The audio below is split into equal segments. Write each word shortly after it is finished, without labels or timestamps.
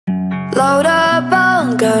Load up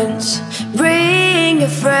on guns, bring your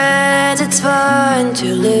friends. It's fun to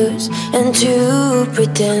lose and to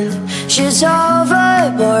pretend. She's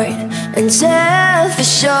overboard and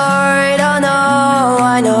self-assured. Oh no,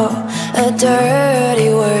 I know a dirty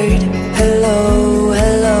word. Hello,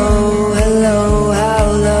 hello, hello,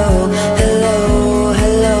 how low? Hello,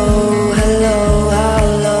 hello, hello, how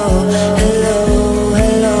low? Hello,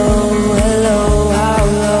 hello, hello, how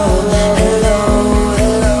low? Hello,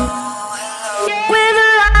 hello, hello. With the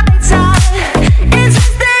lights out, it's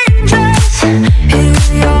dangerous. Here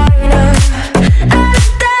we are now,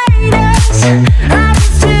 entertain us. I'm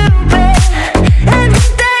stupid and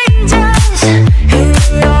dangerous. Here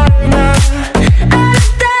we are now,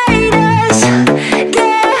 entertain us.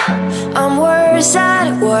 Yeah, I'm worse at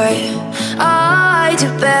what I do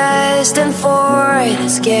best, and for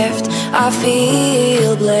this gift I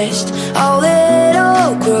feel blessed. Our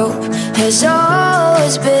little group has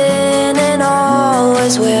always been and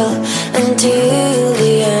always will until